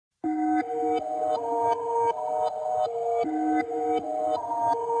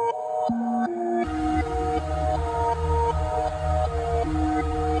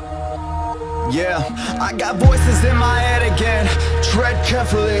I got voices in my head again, tread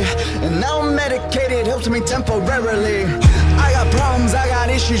carefully. And now I'm medicated, helps me temporarily. I got problems, I got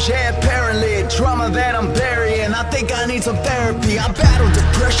issues, yeah, apparently. Trauma that I'm burying, I think I need some therapy. I battle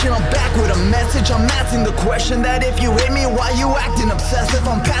depression, I'm back with a message. I'm asking the question that if you hate me, why you acting obsessive?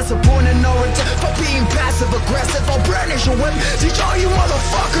 I'm past the point of no return for being passive aggressive. I'll brandish a whip, teach all you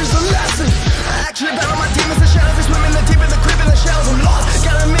motherfuckers a lesson. I actually battle my demons and shadows, they swim in the deep in the crib in the shells. I'm lost,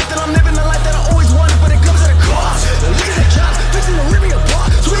 gotta admit that I'm living the life that I always wanted, but it comes at a cost. Leading the jobs, fixing to rip me apart,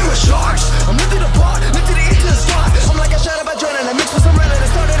 swimming with sharks. I'm lifted apart, lifted into the stars. I'm like a shot of adrenaline, mixed with some Reddit.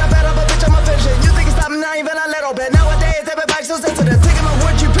 Started a battle, but bitch, I'm a finisher. You think it's stopping now, even a little bit. Nowadays, everybody's so sensitive. Taking my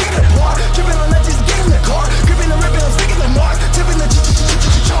words, you picking it apart. Tripping on that, just getting the car. Gripping the ripping, I'm sticking the marks. Tipping the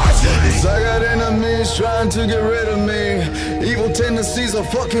charts. I got enemies trying to get rid of me. Evil tendencies are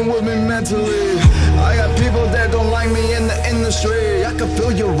fucking with me mentally. I got people that don't like me in the industry. I can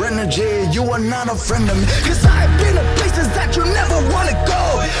feel your energy, you are not a friend of me. Cause I've been to places that you never wanna go.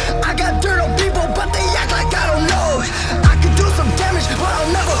 I got dirt on people, but they act like I don't know. I can do some damage, but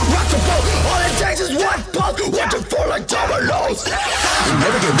I'll never rock the boat. All it takes is one pulse, watch it fall like dominoes. You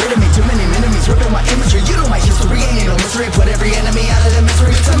never get rid of me, too many enemies ripping my imagery. You know my history, ain't no mystery. Put every enemy out of the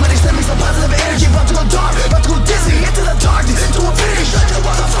misery. Somebody send me some positive energy. About to go dark, about to go dizzy. Into the darkness, into infinity. Shut your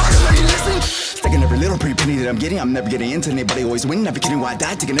motherfuckers, are you listening? Taking every little pretty penny that I'm getting. I'm never getting into anybody, always winning. Never kidding why I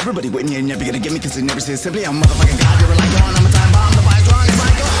died. Taking everybody with me. You're never gonna get me, cause they never say it simply. I'm a motherfucking god, you're like on. I'm a time bomb, the fire's wrong, it's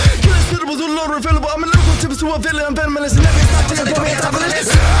like killing suitable to load refillable. I'm a lyrical tip to a villain. I'm venomous and never stop till they put me on top of this.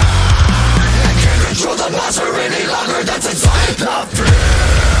 Can't control the monster any longer, that's inside the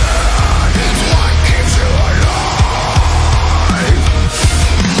fear.